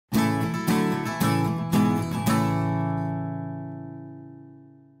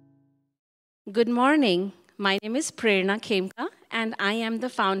Good morning. My name is Prerna Khemka, and I am the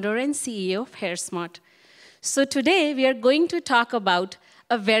founder and CEO of HairSmart. So today we are going to talk about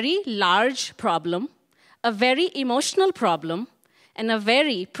a very large problem, a very emotional problem, and a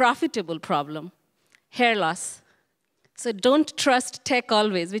very profitable problem, hair loss. So don't trust tech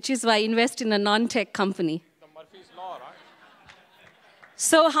always, which is why I invest in a non-tech company. The Murphy's Law, right?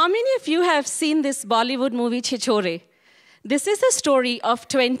 So how many of you have seen this Bollywood movie, Chichore? This is a story of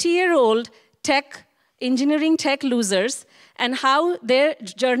 20-year-old engineering tech losers and how their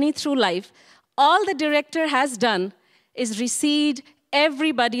journey through life. All the director has done is recede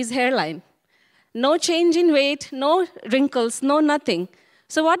everybody's hairline. No change in weight, no wrinkles, no nothing.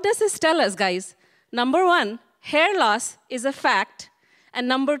 So what does this tell us, guys? Number one, hair loss is a fact. And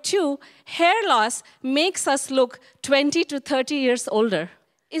number two, hair loss makes us look 20 to 30 years older.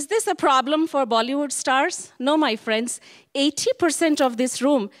 Is this a problem for Bollywood stars? No, my friends. 80% of this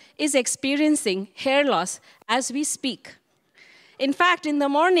room is experiencing hair loss as we speak. In fact, in the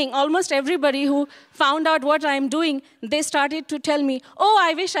morning, almost everybody who found out what I'm doing, they started to tell me, oh,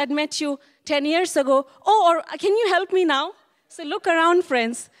 I wish I'd met you 10 years ago. Oh, or can you help me now? So look around,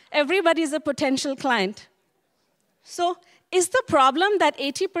 friends. Everybody's a potential client. So is the problem that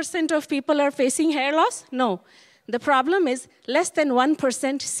 80% of people are facing hair loss? No. The problem is less than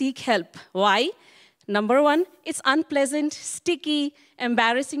 1% seek help. Why? Number one, it's unpleasant, sticky,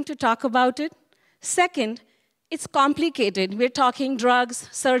 embarrassing to talk about it. Second, it's complicated. We're talking drugs,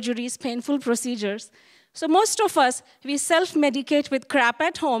 surgeries, painful procedures. So most of us, we self-medicate with crap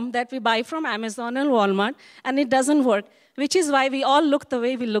at home that we buy from Amazon and Walmart, and it doesn't work, which is why we all look the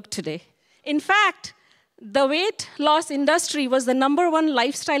way we look today. In fact, the weight loss industry was the #1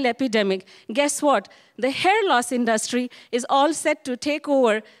 lifestyle epidemic. Guess what? The hair loss industry is all set to take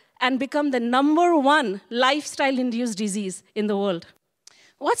over and become the #1 lifestyle-induced disease in the world.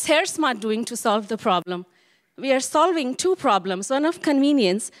 What's HairSmart doing to solve the problem? We are solving two problems. One of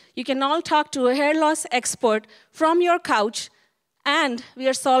convenience. You can all talk to a hair loss expert from your couch, and we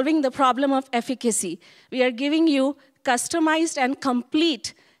are solving the problem of efficacy. We are giving you customized and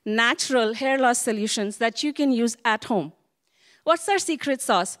complete natural hair loss solutions that you can use at home. What's our secret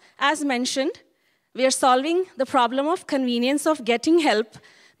sauce? As mentioned, we are solving the problem of convenience of getting help,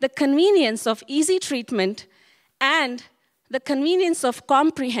 the convenience of easy treatment, and the convenience of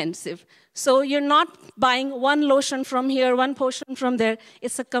comprehensive. So you're not buying one lotion from here, one potion from there.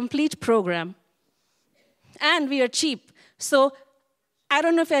 It's a complete program. And we are cheap. So I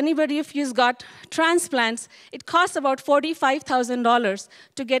don't know if anybody of you has got transplants. It costs about $45,000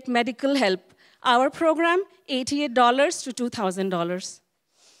 to get medical help. Our program, $88 to $2,000.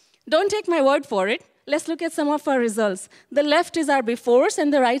 Don't take my word for it. Let's look at some of our results. The left is our befores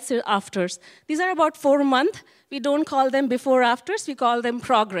and the right is afters. These are about 4 months. We don't call them before-afters, we call them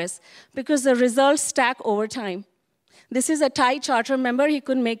progress, because the results stack over time. This is a TiE charter member. He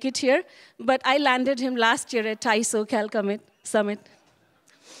couldn't make it here, but I landed him last year at TiE SoCal Summit.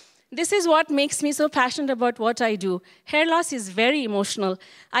 This is what makes me so passionate about what I do. Hair loss is very emotional.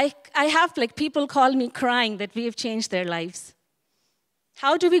 I have people call me crying that we have changed their lives.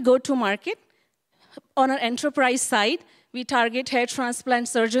 How do we go to market? On our enterprise side, we target hair transplant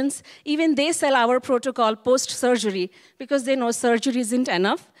surgeons. Even they sell our protocol post-surgery because they know surgery isn't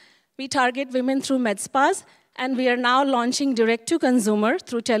enough. We target women through med spas, and we are now launching direct-to-consumer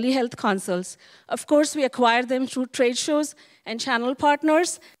through telehealth consults. Of course, we acquire them through trade shows and channel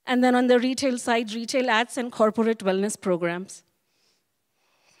partners, and then on the retail side, retail ads and corporate wellness programs.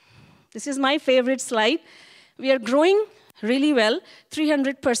 This is my favorite slide. We are growing really well,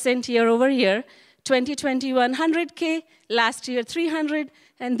 300% year over year. 2021, 100K, last year 300,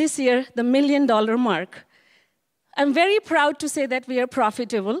 and this year the $1 million mark. I'm very proud to say that we are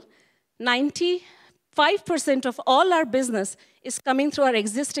profitable. 95% of all our business is coming through our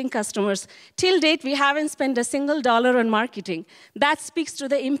existing customers. Till date, we haven't spent a single dollar on marketing. That speaks to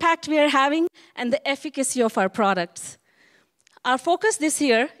the impact we are having and the efficacy of our products. Our focus this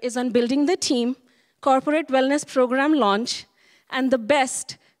year is on building the team, corporate wellness program launch, and the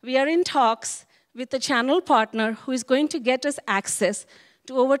best, we are in talks with a channel partner who is going to get us access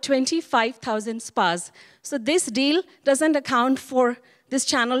to over 25,000 spas. So this deal doesn't account for this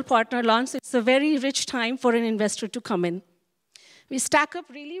channel partner launch. It's a very rich time for an investor to come in. We stack up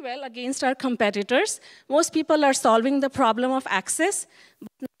really well against our competitors. Most people are solving the problem of access,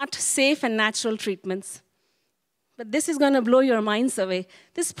 but not safe and natural treatments. But this is going to blow your minds away.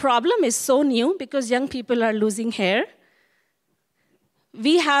 This problem is so new because young people are losing hair.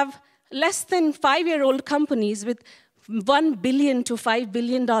 We have less than 5-year-old companies with $1 billion to $5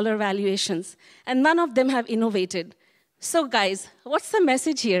 billion valuations, and none of them have innovated. So guys, what's the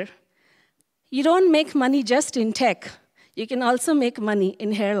message here? you don't make money just in tech. You can also make money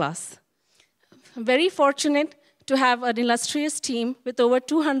in hair loss. I'm very fortunate to have an illustrious team with over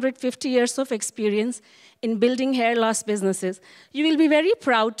 250 years of experience in building hair loss businesses. You will be very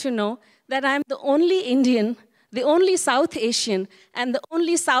proud to know that I'm the only Indian, the only South Asian, and the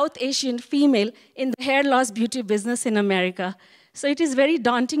only South Asian female in the hair loss beauty business in America. So it is very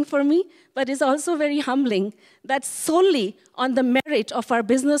daunting for me, but it's also very humbling that solely on the merit of our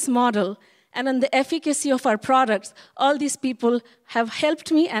business model and on the efficacy of our products, all these people have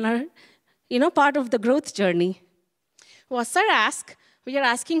helped me and are part of the growth journey. What's our ask? We are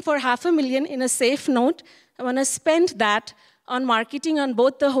asking for $500,000 in a safe note. I want to spend that on marketing on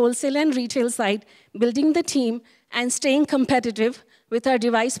both the wholesale and retail side, building the team, and staying competitive with our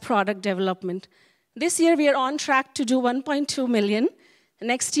device product development. This year, we are on track to do $1.2 million.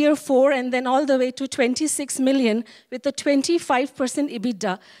 Next year, 4, and then all the way to $26 million with a 25%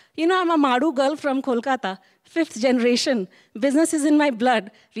 EBITDA. I'm a Maru girl from Kolkata, 5th generation. Business is in my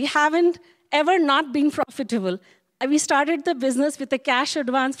blood. We haven't ever not been profitable. We started the business with a cash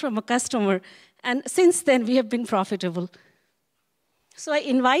advance from a customer, and since then, we have been profitable. So I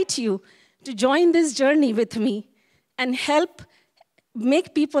invite you to join this journey with me and help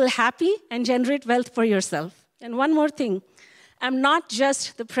make people happy and generate wealth for yourself. And one more thing. I'm not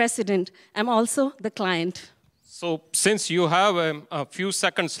just the president, I'm also the client. So since you have a few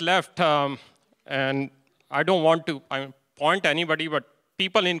seconds left, and I don't want to point anybody, but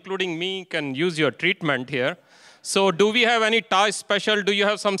people, including me, can use your treatment here. So do we have any TiE special? Do you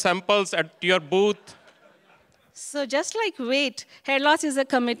have some samples at your booth? So just like weight, hair loss is a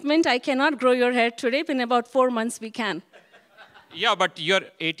commitment. I cannot grow your hair today, but in about 4 months we can. Yeah, but your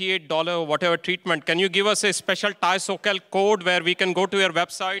 $88 whatever treatment, can you give us a special TiE SoCal code where we can go to your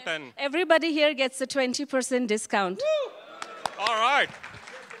website? And everybody here gets a 20% discount. Woo! All right.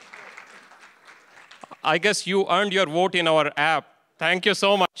 I guess you earned your vote in our app. Thank you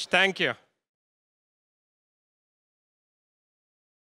so much. Thank you.